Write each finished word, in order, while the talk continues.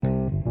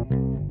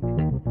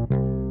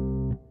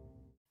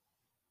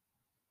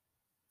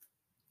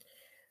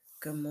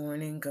Good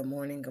morning, good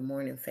morning, good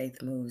morning,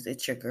 Faith Moves.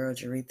 It's your girl,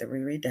 Jaretha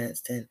Riri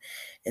Dunston.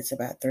 It's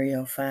about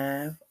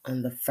 3:05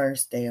 on the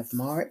first day of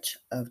March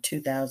of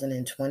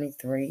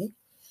 2023.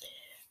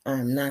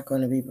 I'm not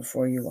going to be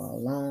before you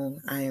all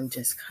long. I am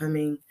just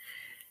coming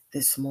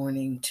this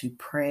morning to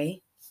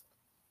pray,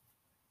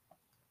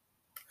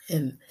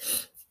 and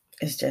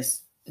it's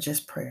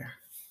just prayer.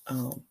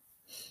 I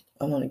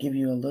want to give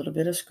you a little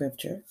bit of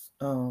scripture.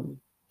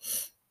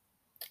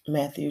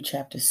 Matthew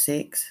chapter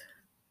 6.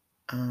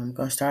 I'm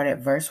going to start at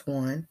verse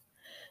 1.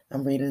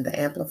 I'm reading the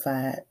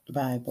Amplified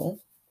Bible.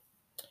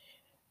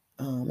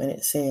 And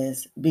it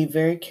says, "Be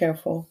very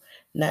careful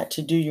not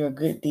to do your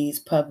good deeds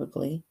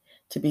publicly,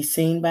 to be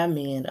seen by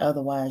men,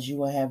 otherwise you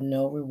will have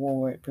no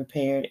reward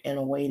prepared and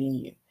awaiting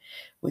you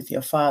with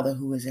your Father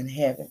who is in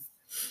heaven."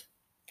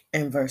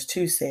 And verse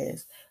 2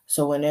 says,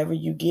 "So whenever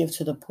you give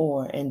to the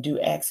poor and do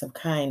acts of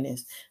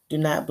kindness, do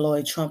not blow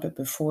a trumpet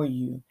before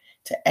you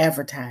to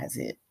advertise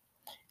it,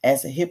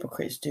 as the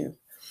hypocrites do,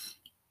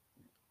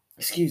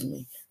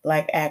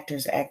 like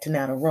actors acting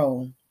out a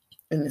role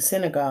in the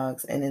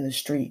synagogues and in the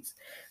streets,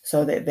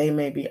 so that they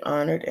may be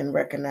honored and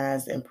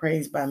recognized and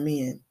praised by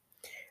men.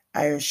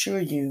 I assure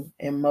you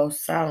and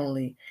most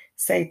solemnly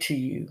say to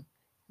you,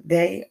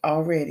 they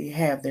already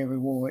have their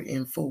reward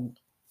in full."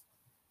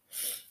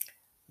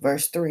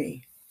 Verse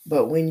 3,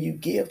 "But when you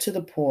give to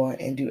the poor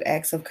and do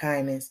acts of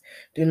kindness,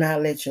 do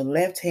not let your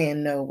left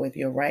hand know what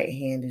your right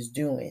hand is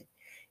doing.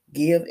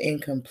 Give in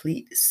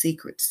complete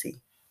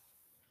secrecy."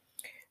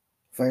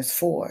 Verse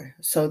 4,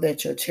 "So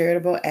that your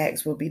charitable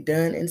acts will be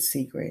done in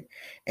secret,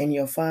 and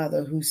your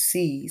Father who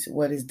sees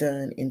what is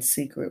done in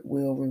secret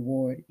will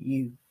reward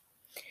you."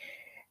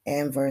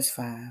 And verse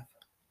 5,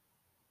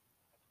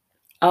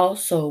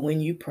 "Also,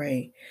 when you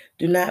pray,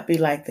 do not be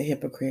like the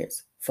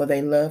hypocrites, for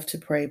they love to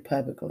pray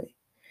publicly,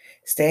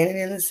 standing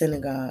in the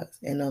synagogues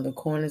and on the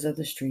corners of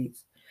the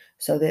streets,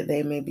 so that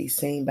they may be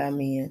seen by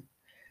men.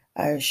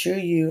 I assure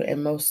you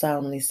and most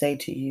solemnly say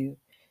to you,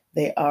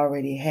 they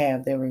already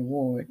have their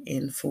reward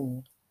in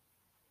full."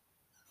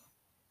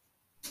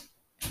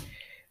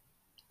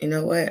 You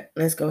know what?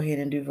 Let's go ahead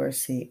and do verse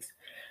 6.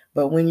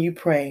 "But when you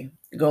pray,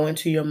 go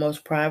into your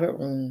most private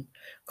room,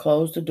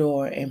 close the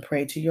door, and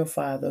pray to your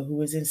Father who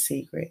is in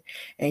secret,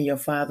 and your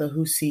Father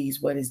who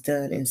sees what is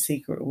done in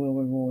secret will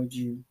reward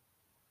you."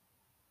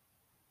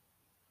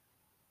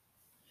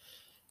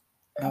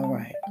 All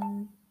right.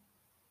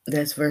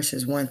 That's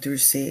verses 1 through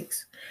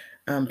 6.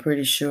 I'm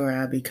pretty sure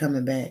I'll be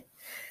coming back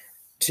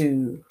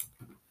to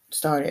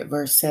start at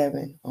verse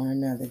 7 on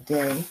another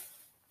day.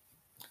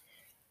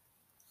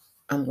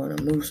 I'm going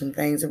to move some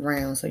things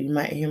around, so you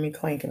might hear me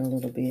clanking a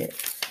little bit.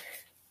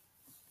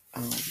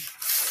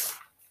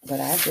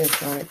 But I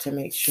just wanted to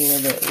make sure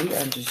that we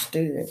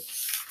understood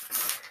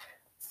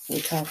we're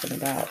talking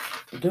about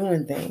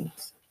doing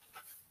things.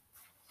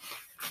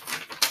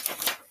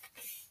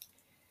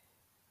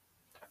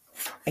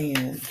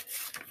 And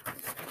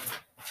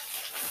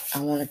I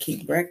want to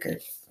keep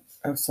record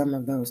of some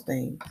of those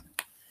things.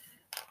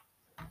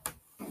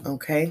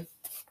 Okay?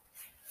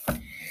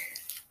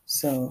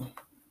 So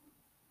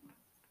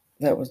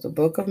that was the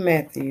book of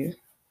Matthew,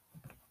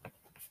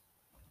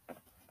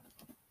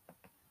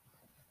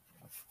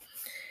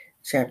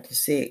 chapter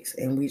 6.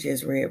 And we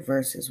just read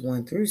verses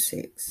 1 through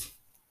 6.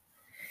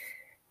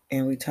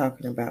 And we're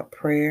talking about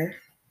prayer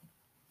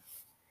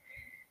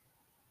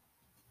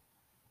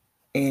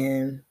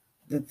and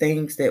the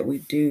things that we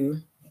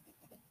do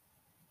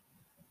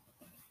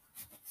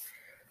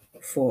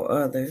for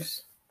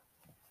others.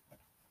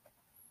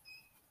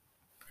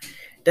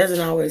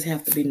 Doesn't always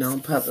have to be known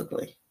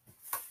publicly.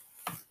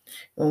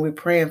 When we're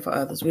praying for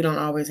others, we don't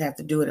always have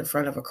to do it in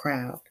front of a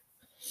crowd.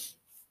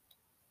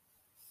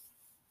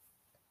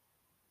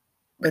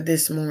 But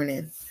this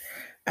morning,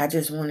 I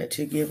just wanted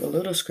to give a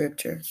little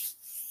scripture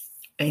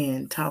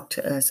and talk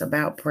to us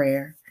about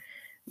prayer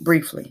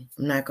briefly.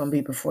 I'm not going to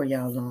be before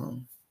y'all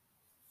long.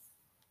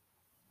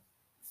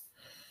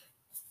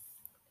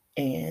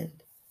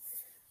 And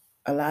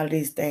a lot of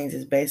these things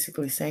is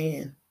basically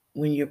saying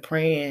when you're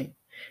praying,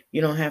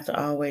 you don't have to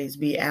always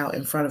be out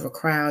in front of a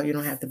crowd. You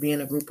don't have to be in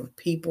a group of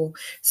people.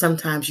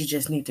 Sometimes you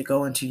just need to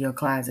go into your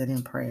closet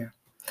in prayer.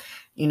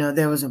 You know,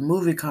 there was a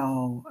movie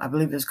called, I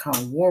believe it's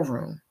called War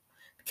Room.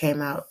 It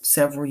came out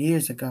several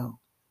years ago.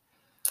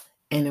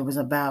 And it was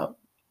about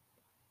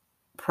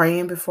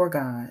praying before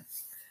God,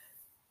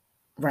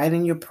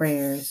 writing your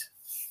prayers,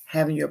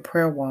 having your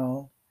prayer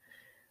wall,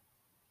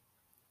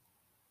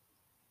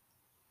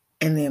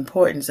 and the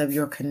importance of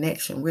your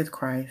connection with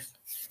Christ,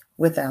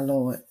 with our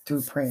Lord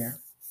through prayer.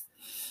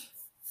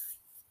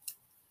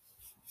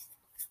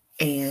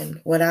 And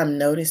what I'm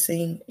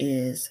noticing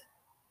is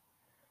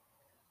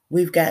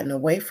we've gotten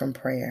away from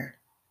prayer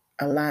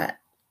a lot.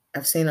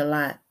 I've seen a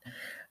lot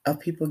of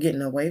people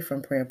getting away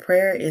from prayer.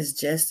 Prayer is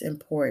just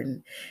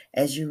important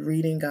as you're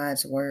reading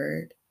God's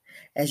word,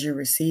 as you're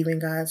receiving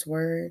God's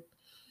word.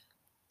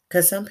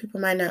 Because some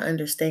people might not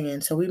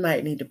understand. So we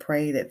might need to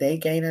pray that they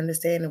gain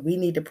understanding. We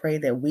need to pray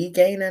that we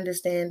gain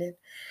understanding.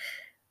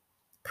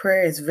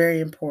 Prayer is very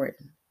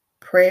important.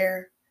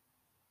 Prayer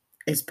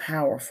is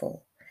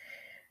powerful.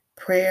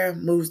 Prayer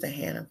moves the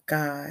hand of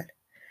God.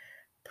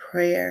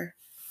 Prayer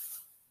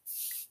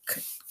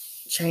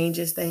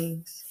changes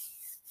things.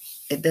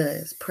 It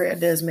does. Prayer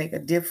does make a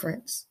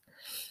difference.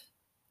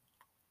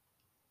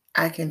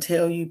 I can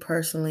tell you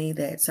personally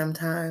that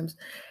sometimes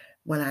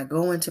when I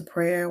go into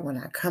prayer, when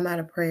I come out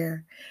of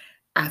prayer,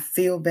 I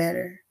feel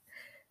better.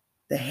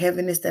 The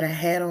heaviness that I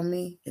had on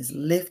me is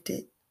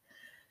lifted.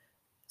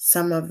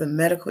 Some of the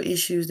medical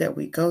issues that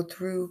we go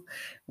through,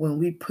 when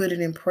we put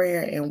it in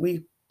prayer and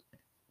we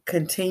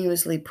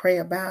continuously pray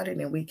about it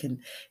and we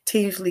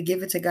continuously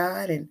give it to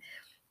God, and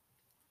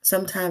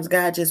sometimes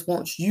God just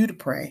wants you to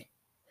pray,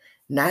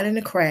 not in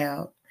the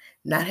crowd,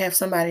 not have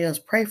somebody else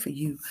pray for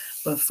you,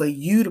 but for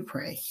you to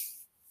pray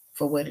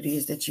for what it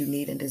is that you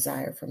need and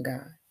desire from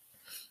God.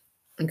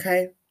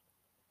 Okay?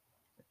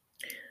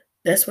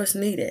 That's what's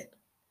needed.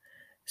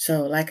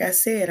 So, like I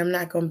said, I'm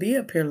not going to be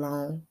up here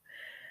long.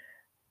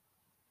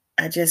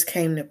 I just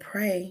came to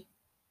pray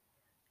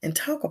and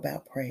talk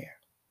about prayer.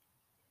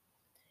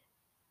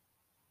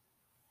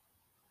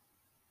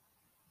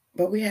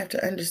 But we have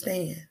to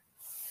understand,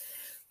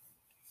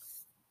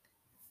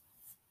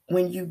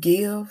 when you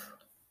give,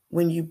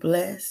 when you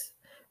bless,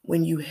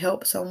 when you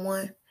help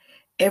someone,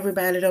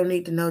 everybody don't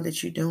need to know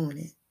that you're doing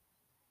it.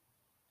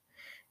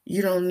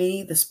 You don't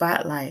need the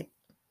spotlight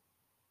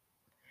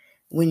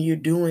when you're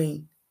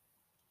doing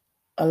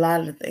a lot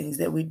of the things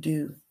that we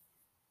do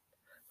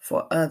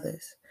for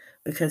others,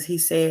 because he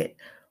said,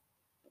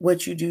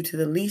 what you do to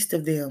the least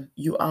of them,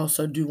 you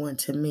also do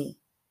unto me.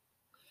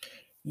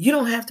 You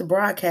don't have to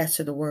broadcast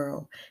to the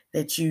world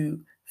that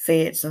you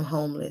fed some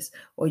homeless,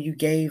 or you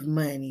gave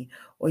money,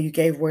 or you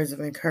gave words of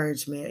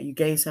encouragement, or you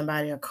gave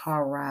somebody a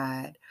car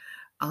ride,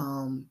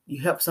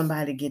 you helped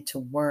somebody get to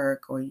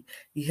work, or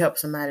you helped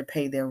somebody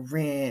pay their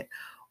rent,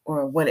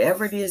 or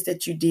whatever it is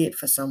that you did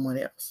for someone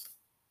else.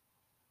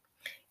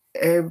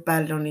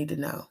 Everybody don't need to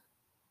know.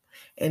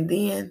 And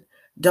then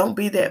don't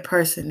be that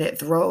person that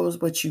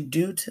throws what you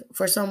do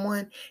for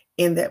someone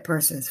in that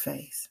person's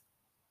face.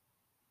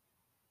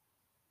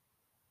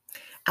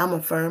 I'm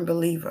a firm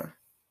believer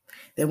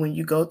that when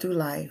you go through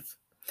life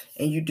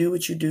and you do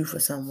what you do for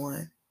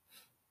someone,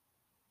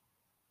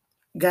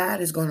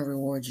 God is going to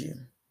reward you.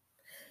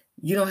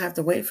 You don't have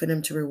to wait for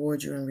them to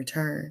reward you in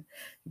return.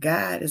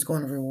 God is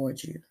going to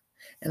reward you.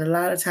 And a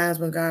lot of times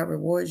when God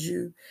rewards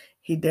you,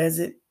 he does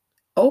it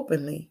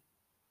openly.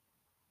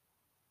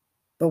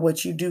 But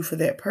what you do for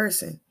that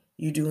person,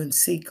 you do in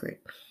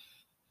secret.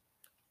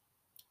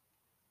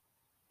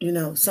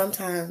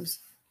 Sometimes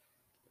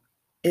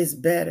it's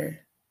better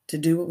to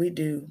do what we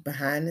do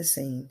behind the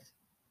scenes,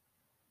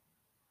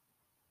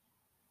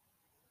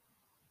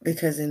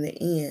 because in the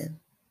end,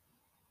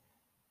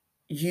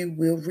 you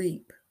will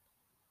reap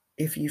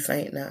if you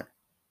faint not.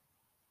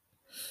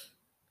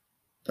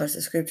 What's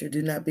the scripture?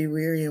 Do not be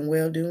weary in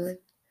well doing,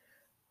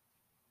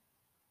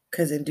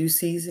 because in due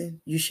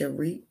season you shall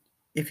reap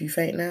if you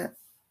faint not.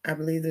 I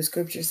believe the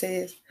scripture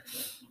says.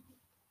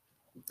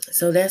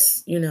 So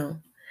that's,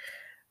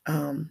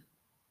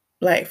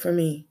 like for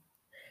me,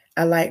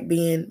 I like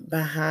being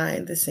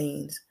behind the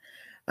scenes.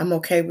 I'm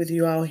okay with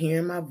you all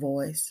hearing my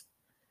voice,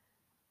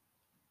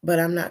 but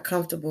I'm not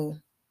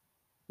comfortable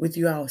with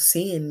you all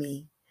seeing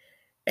me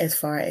as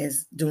far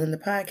as doing the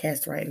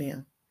podcast right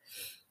now,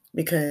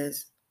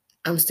 because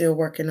I'm still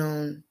working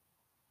on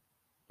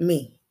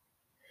me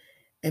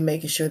and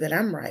making sure that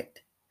I'm right.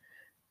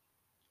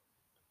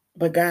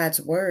 But God's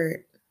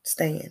word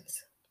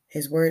stands.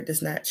 His word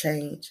does not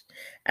change.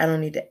 I don't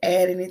need to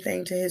add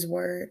anything to his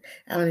word.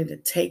 I don't need to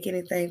take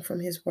anything from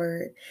his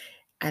word.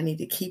 I need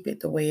to keep it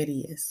the way it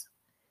is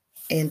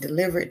and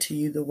deliver it to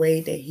you the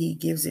way that he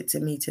gives it to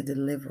me to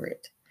deliver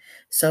it.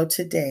 So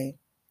today,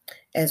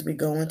 as we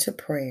go into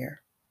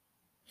prayer,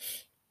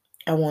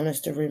 I want us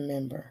to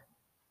remember,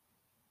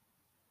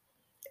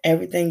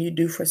 everything you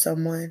do for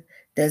someone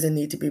doesn't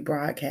need to be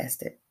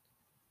broadcasted.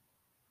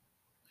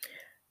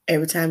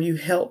 Every time you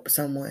help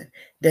someone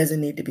doesn't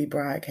need to be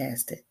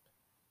broadcasted.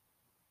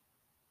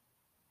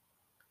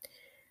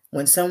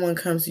 When someone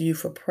comes to you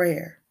for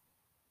prayer,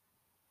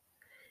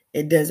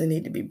 it doesn't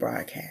need to be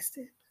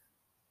broadcasted.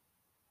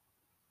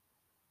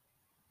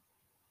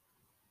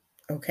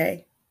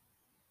 Okay?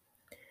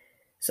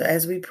 So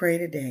as we pray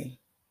today,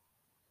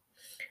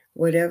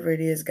 whatever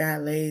it is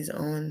God lays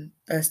on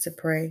us to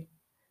pray,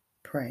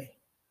 pray.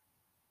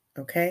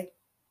 Okay?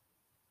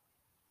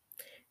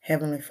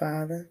 Heavenly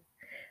Father,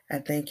 I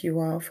thank you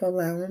all for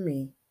allowing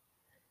me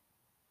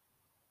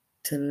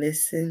to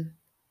listen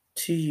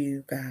to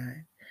you,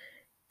 God.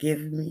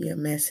 Give me a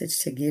message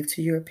to give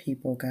to your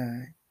people,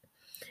 God.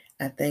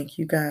 I thank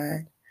you,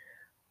 God,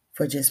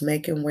 for just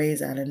making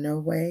ways out of no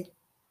way.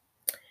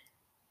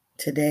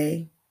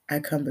 Today, I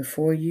come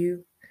before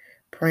you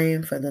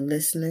praying for the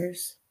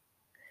listeners,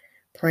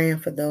 praying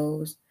for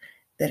those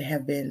that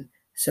have been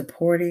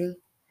supporting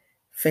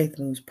Faith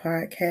Moves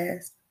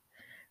Podcast,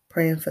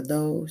 praying for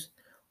those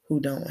who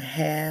don't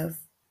have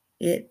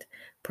it,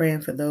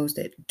 praying for those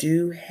that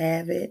do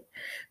have it,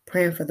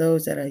 praying for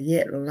those that are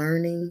yet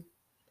learning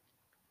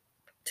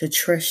to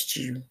trust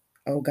you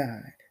oh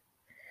God.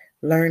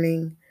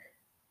 Learning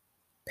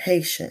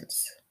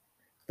patience,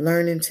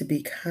 learning to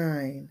be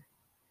kind,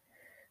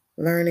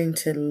 learning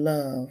to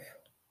love,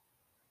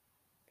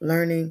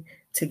 learning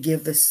to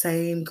give the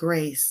same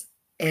grace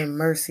and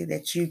mercy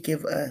that you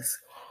give us.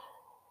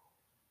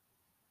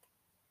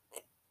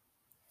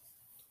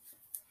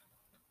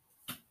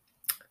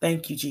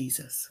 Thank you,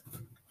 Jesus.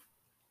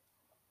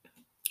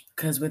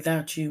 Because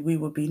without you, we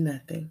would be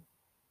nothing.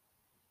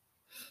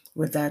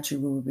 Without you,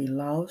 we would be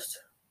lost.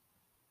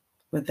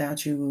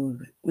 Without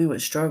you, we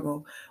would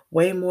struggle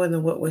way more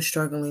than what we're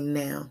struggling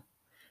now.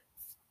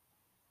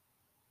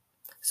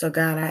 So,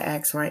 God, I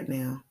ask right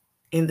now,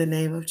 in the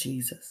name of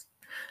Jesus,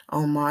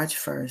 on March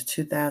 1st,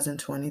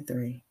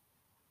 2023,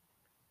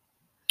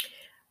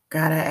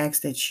 God, I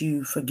ask that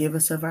you forgive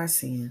us of our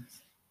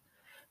sins,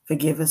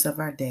 forgive us of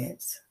our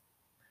debts,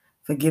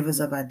 forgive us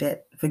of our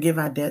debt, forgive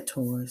our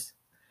debtors,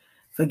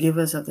 forgive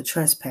us of the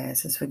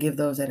trespasses, forgive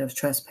those that have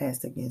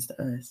trespassed against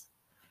us.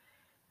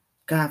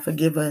 God,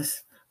 forgive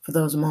us for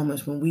those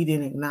moments when we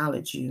didn't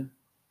acknowledge you.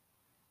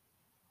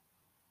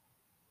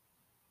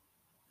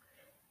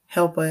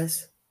 Help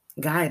us,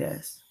 guide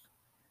us,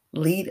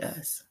 lead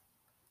us.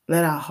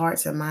 Let our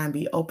hearts and mind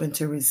be open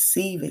to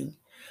receiving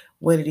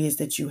what it is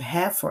that you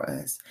have for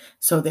us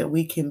so that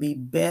we can be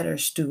better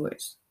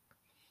stewards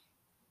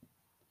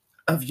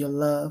of your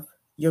love,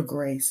 your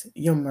grace,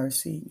 your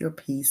mercy, your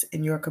peace,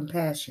 and your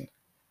compassion.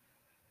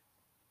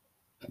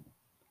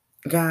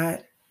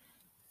 God,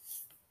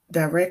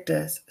 direct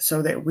us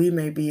so that we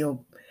may be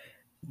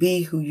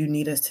who you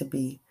need us to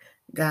be.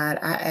 God,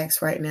 I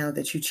ask right now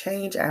that you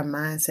change our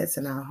mindsets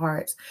and our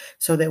hearts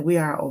so that we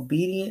are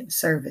obedient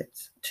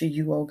servants to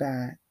you, oh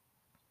God,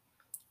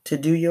 to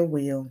do your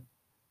will,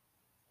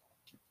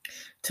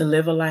 to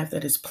live a life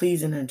that is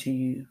pleasing unto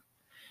you,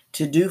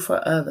 to do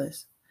for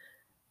others,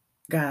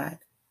 God,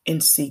 in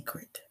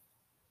secret.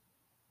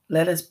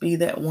 Let us be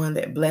that one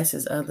that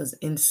blesses others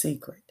in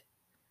secret.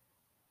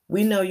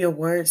 We know your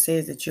word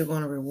says that you're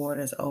going to reward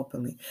us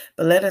openly,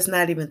 but let us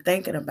not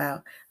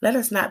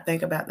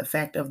think about the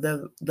fact of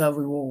the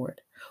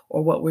reward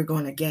or what we're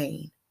going to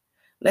gain.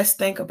 Let's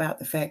think about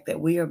the fact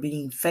that we are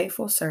being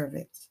faithful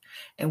servants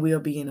and we are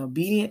being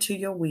obedient to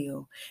your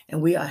will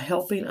and we are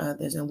helping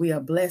others and we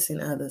are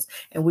blessing others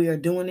and we are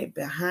doing it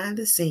behind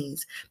the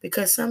scenes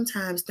because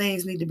sometimes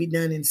things need to be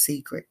done in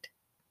secret.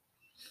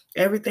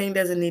 Everything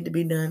doesn't need to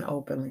be done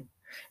openly.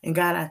 And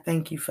God, I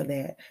thank you for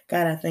that.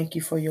 God, I thank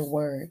you for your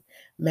word.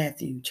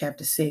 Matthew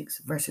chapter 6,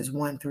 verses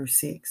 1 through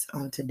 6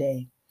 on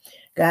today.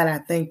 God, I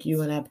thank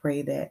you and I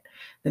pray that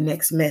the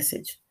next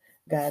message,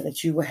 God,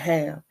 that you will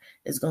have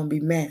is going to be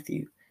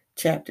Matthew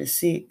chapter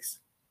 6,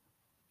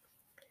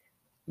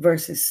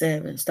 verses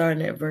 7,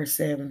 starting at verse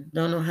 7.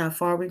 Don't know how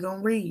far we're going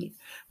to read.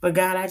 But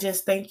God, I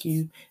just thank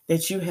you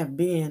that you have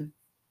been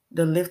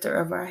the lifter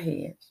of our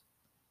heads.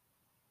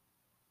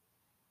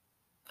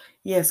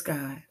 Yes,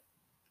 God,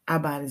 our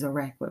bodies are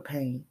racked with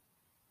pain.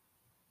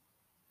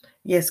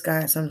 Yes,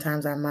 God,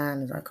 sometimes our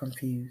minds are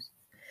confused.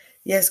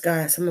 Yes,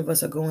 God, some of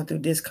us are going through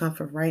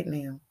discomfort right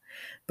now.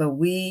 But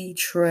we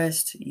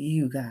trust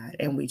you, God,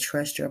 and we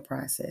trust your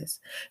process.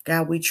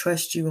 God, we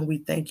trust you and we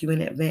thank you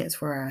in advance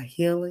for our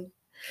healing.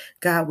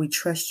 God, we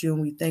trust you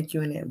and we thank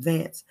you in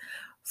advance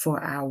for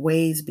our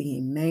ways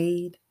being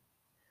made,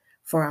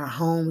 for our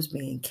homes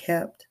being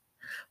kept,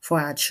 for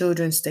our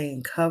children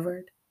staying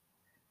covered,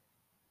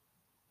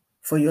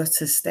 for your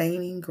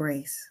sustaining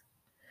grace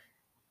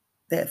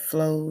that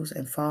flows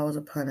and falls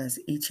upon us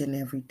each and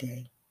every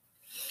day.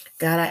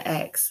 God, I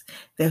ask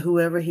that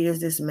whoever hears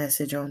this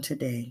message on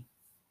today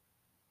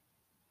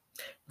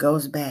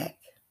goes back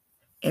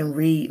and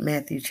read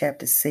Matthew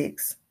chapter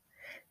 6,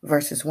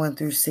 verses 1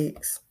 through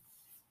 6.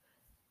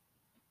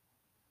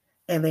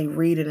 And they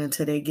read it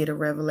until they get a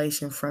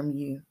revelation from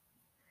you.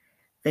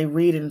 They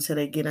read it until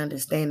they get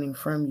understanding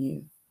from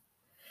you.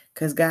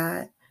 Because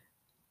God,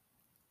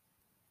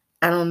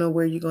 I don't know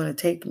where you're going to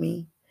take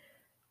me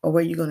or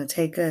where you're going to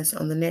take us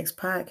on the next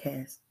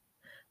podcast.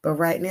 But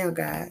right now,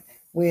 God,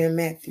 we're in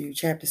Matthew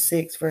chapter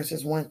 6,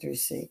 verses 1 through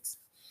 6.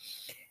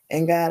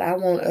 And God, I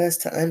want us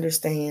to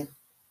understand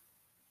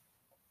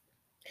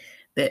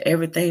that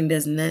everything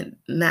does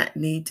not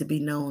need to be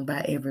known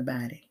by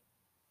everybody.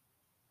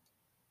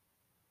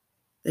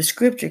 The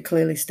scripture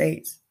clearly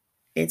states,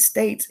 it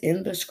states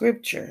in the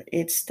scripture,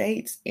 it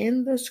states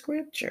in the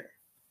scripture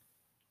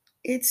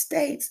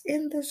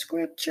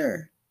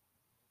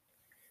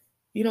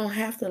You don't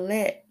have to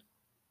let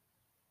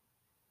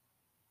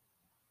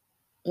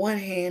one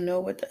hand know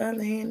what the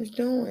other hand is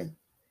doing.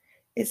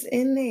 It's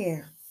in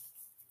there.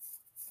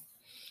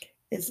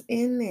 It's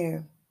in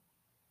there.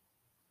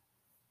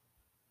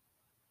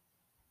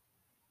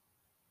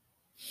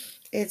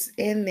 It's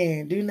in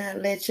there. Do not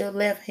let your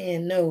left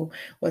hand know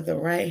what the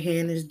right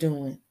hand is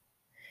doing.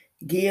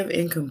 Give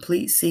in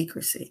complete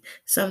secrecy.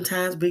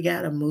 Sometimes we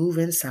got to move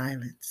in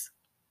silence.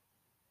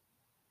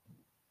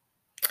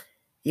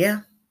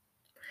 Yeah,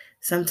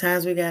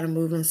 sometimes we got to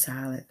move in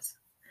silence.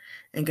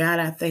 And God,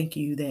 I thank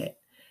you that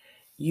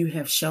you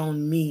have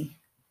shown me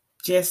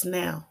just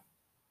now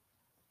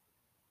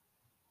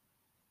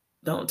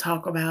Don't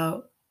talk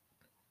about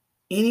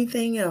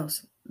anything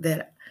else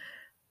that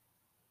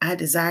I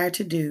desire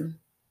to do,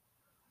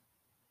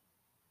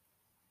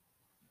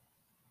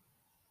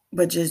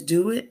 but just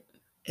do it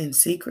in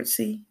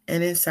secrecy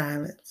and in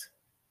silence.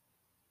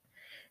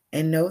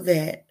 And know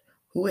that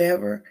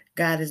whoever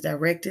God is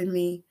directing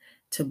me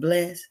to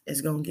bless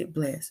is going to get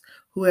blessed.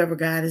 Whoever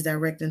God is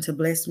directing to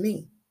bless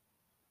me,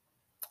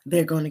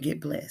 they're going to get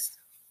blessed.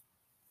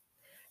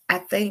 I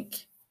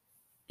thank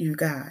you,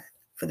 God,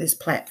 for this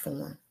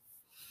platform.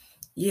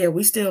 Yeah,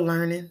 we still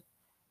learning.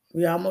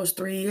 We're almost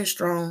 3 years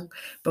strong,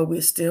 but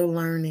we're still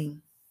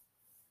learning.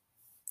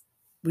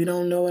 We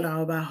don't know it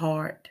all by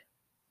heart.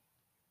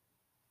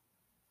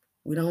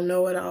 We don't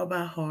know it all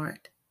by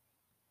heart.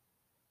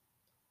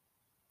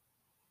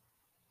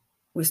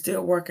 We're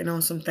still working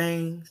on some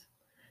things.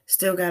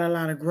 Still got a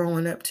lot of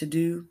growing up to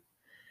do.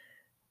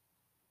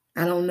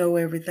 I don't know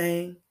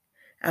everything.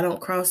 I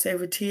don't cross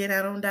every T and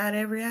I don't dot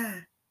every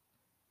I.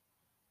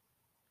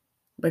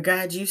 But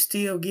God, you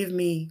still give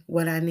me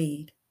what I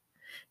need.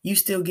 You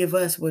still give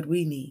us what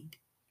we need.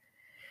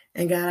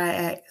 And God, I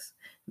ask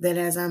that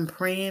as I'm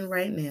praying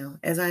right now,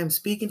 as I am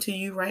speaking to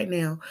you right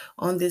now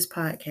on this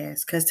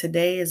podcast, because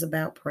today is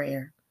about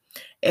prayer.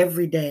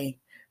 Every day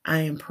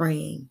I am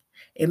praying.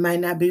 It might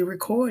not be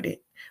recorded,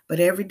 but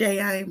every day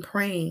I am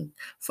praying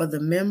for the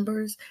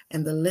members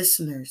and the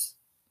listeners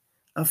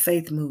of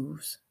Faith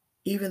Moves,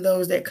 even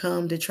those that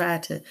come to try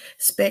to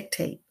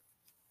spectate.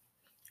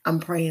 I'm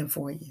praying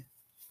for you.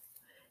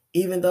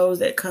 Even those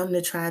that come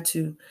to try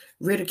to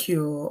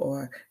ridicule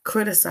or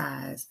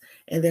criticize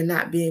and they're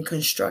not being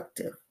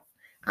constructive,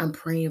 I'm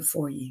praying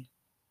for you.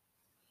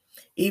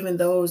 Even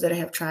those that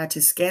have tried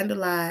to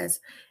scandalize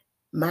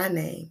my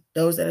name,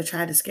 those that have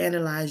tried to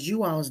scandalize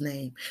you all's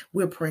name,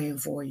 we're praying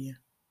for you.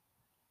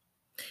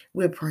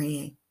 We're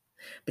praying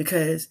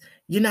because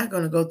you're not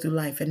going to go through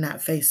life and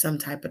not face some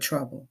type of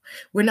trouble.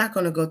 We're not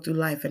going to go through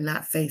life and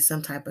not face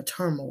some type of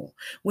turmoil.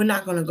 We're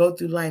not going to go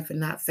through life and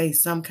not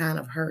face some kind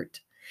of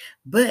hurt.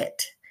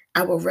 But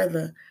I would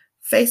rather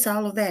face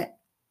all of that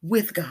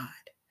with God,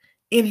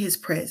 in his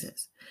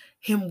presence,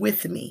 him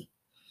with me,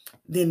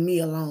 than me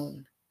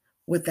alone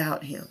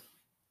without him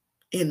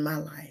in my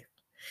life,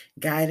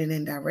 guiding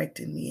and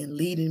directing me and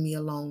leading me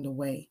along the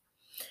way.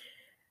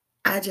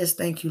 I just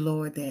thank you,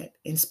 Lord, that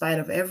in spite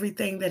of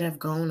everything that have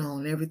gone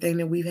on, everything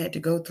that we've had to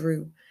go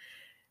through,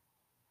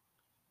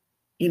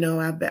 we've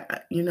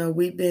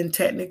been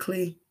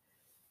technically,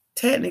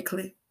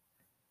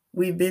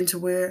 we've been to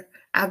where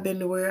I've been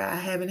to where I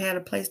haven't had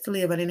a place to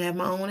live. I didn't have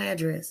my own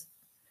address.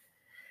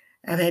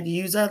 I've had to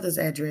use others'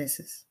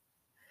 addresses.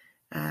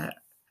 I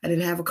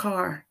didn't have a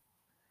car.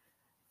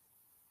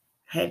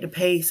 I had to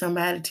pay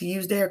somebody to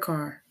use their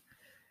car.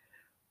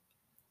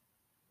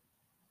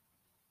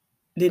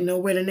 Didn't know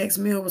where the next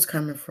meal was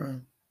coming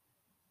from.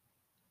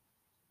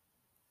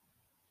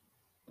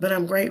 But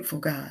I'm grateful,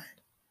 God,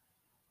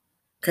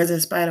 because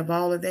in spite of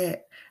all of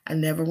that, I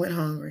never went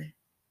hungry.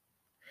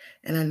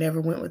 And I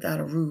never went without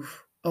a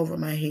roof over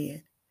my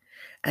head.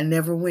 I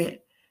never went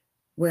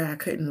where I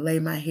couldn't lay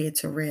my head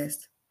to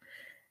rest.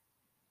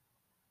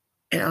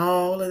 And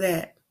all of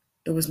that,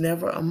 it was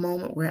never a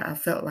moment where I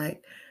felt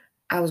like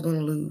I was going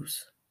to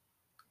lose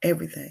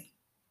everything.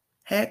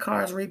 Had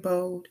cars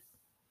repoed,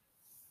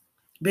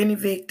 been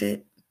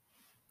evicted,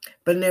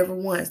 but never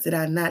once did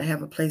I not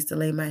have a place to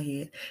lay my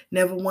head.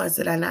 Never once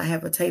did I not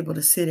have a table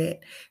to sit at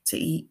to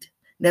eat.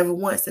 Never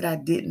once did I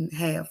didn't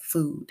have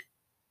food.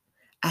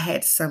 I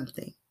had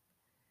something.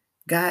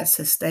 God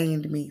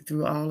sustained me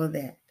through all of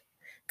that.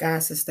 God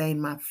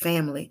sustained my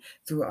family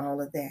through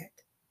all of that.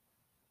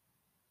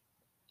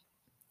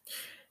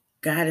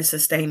 God is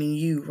sustaining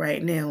you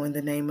right now in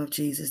the name of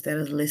Jesus that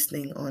is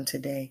listening on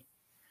today.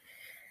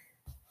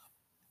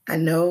 I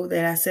know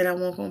that I said I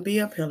wasn't going to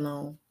be up here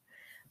long,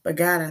 but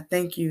God, I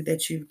thank you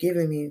that you've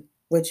given me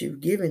what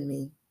you've given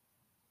me,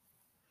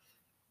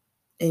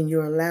 and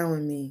you're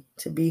allowing me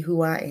to be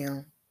who I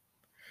am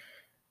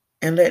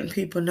and letting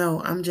people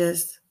know I'm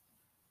just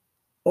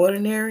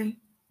ordinary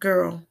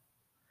girl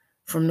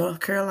from North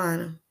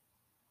Carolina,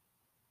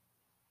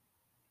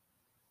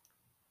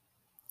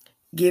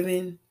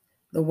 giving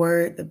the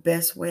word the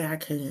best way I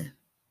can.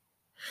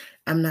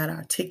 I'm not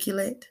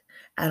articulate.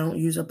 I don't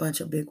use a bunch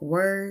of big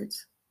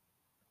words.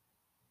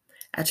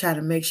 I try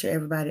to make sure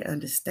everybody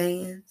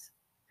understands.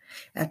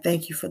 I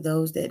thank you for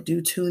those that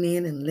do tune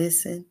in and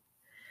listen.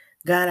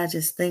 God, I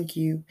just thank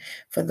you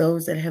for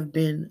those that have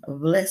been a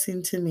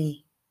blessing to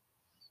me.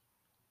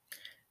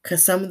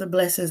 Because some of the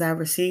blessings I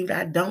received,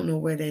 I don't know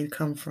where they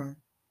come from.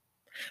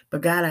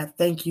 But God, I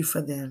thank you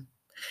for them.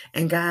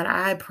 And God,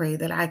 I pray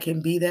that I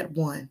can be that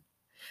one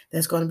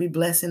that's going to be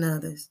blessing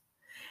others.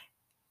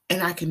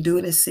 And I can do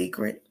it in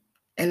secret.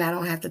 And I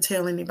don't have to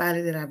tell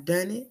anybody that I've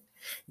done it.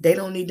 They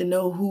don't need to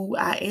know who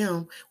I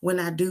am when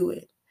I do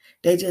it.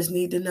 They just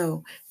need to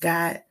know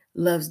God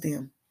loves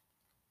them.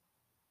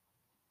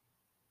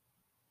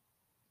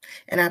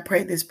 And I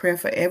pray this prayer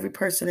for every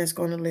person that's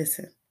going to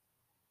listen.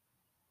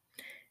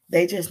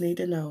 They just need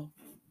to know,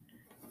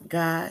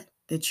 God,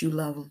 that you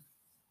love them,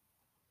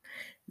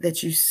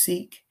 that you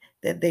seek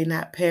that they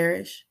not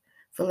perish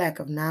for lack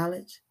of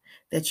knowledge,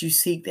 that you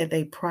seek that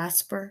they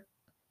prosper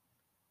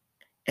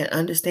and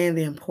understand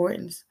the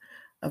importance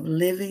of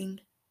living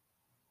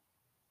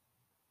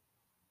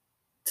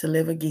to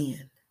live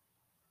again,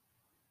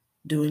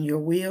 doing your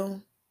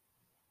will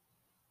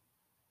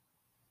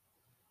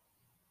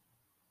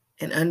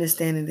and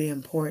understanding the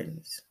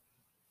importance.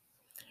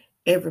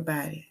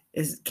 Everybody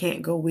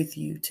can't go with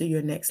you to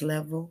your next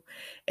level.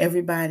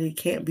 Everybody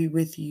can't be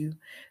with you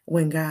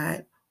when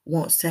God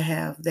wants to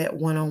have that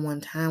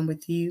one-on-one time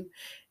with you.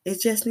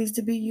 It just needs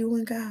to be you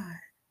and God.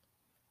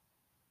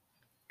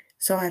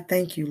 So I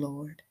thank you,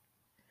 Lord.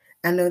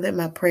 I know that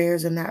my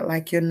prayers are not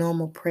like your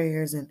normal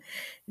prayers and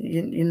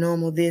your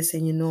normal this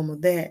and your normal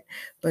that.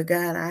 But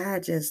God, I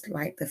just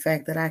like the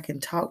fact that I can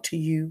talk to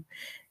you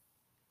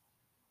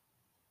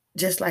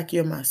just like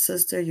you're my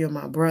sister, you're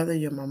my brother,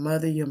 you're my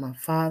mother, you're my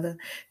father,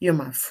 you're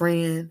my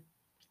friend.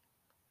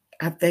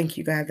 I thank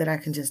you, God, that I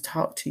can just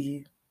talk to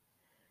you.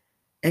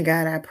 And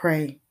God, I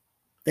pray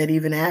that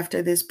even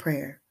after this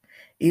prayer,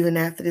 even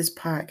after this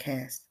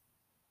podcast,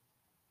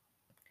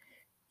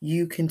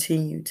 you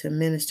continue to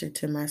minister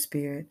to my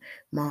spirit,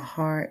 my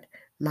heart,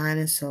 mind,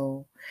 and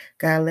soul.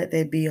 God, let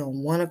that be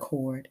on one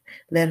accord.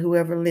 Let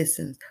whoever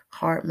listens,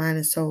 heart, mind,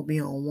 and soul be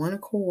on one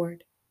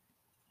accord.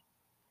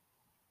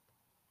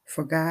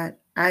 For God,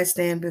 I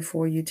stand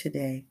before you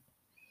today,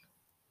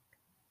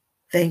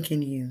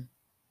 thanking you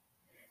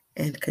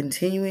and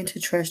continuing to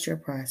trust your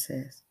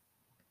process.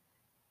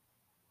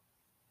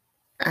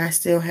 I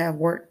still have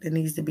work that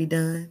needs to be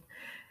done.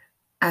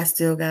 I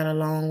still got a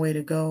long way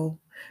to go.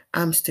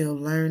 I'm still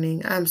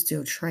learning. I'm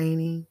still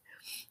training.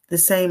 The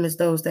same as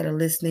those that are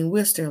listening,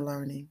 we're still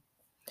learning.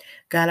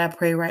 God, I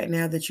pray right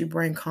now that you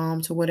bring calm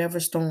to whatever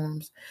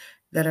storms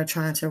that are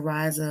trying to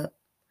rise up.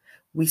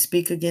 We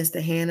speak against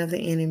the hand of the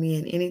enemy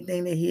and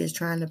anything that he is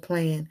trying to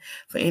plan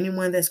for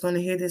anyone that's going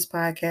to hear this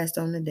podcast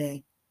on the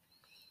day.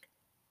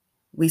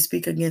 We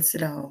speak against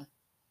it all.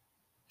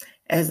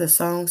 As the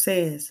song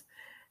says,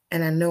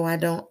 and I know I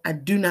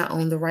do not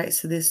own the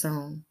rights to this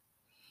song.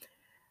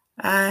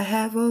 I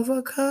have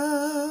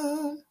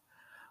overcome.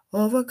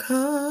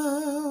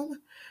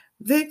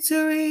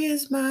 Victory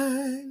is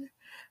mine.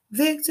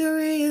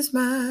 Victory is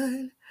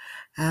mine.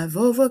 I've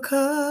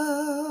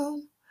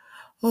overcome.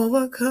 I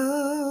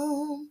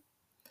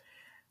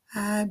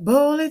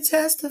boldly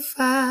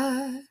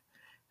testify.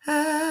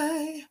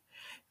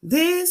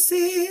 This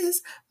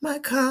is my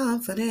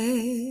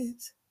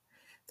confidence.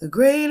 The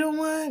greater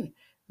one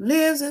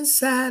lives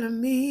inside of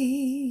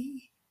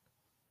me.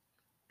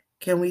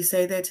 Can we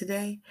say that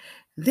today?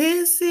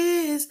 This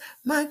is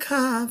my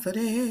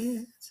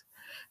confidence.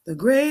 The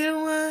greater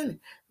one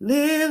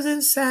lives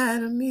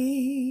inside of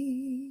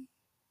me.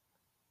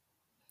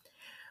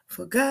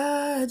 For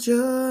God,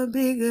 you're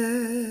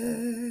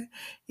bigger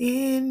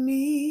in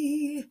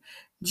me.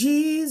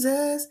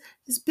 Jesus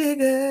is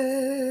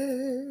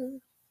bigger.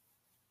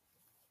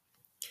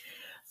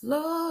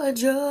 Lord,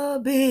 you're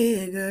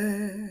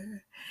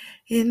bigger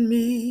in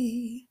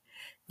me.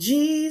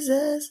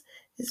 Jesus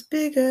is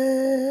bigger.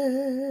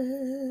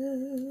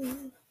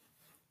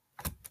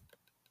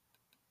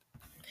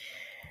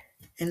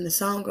 And the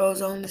song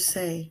goes on to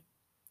say,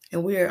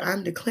 and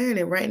I'm declaring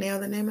it right now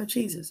in the name of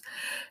Jesus.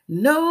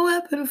 No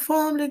weapon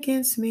formed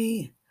against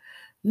me.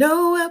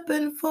 No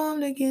weapon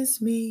formed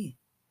against me.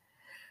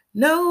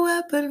 No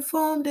weapon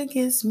formed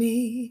against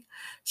me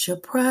shall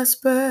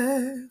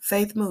prosper.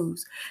 Faith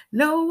moves.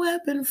 No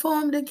weapon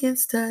formed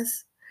against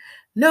us.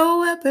 No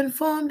weapon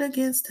formed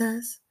against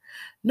us.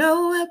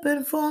 No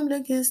weapon formed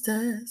against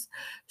us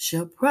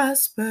shall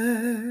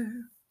prosper.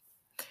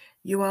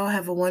 You all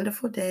have a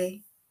wonderful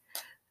day.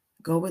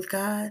 Go with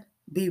God.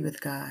 Be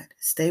with God.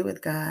 Stay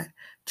with God.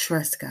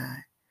 Trust God.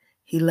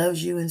 He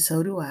loves you and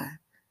so do I.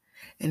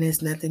 And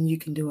there's nothing you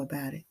can do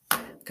about it.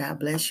 God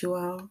bless you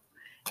all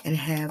and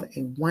have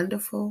a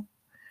wonderful,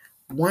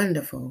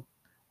 wonderful,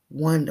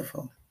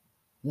 wonderful,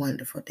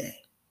 wonderful day.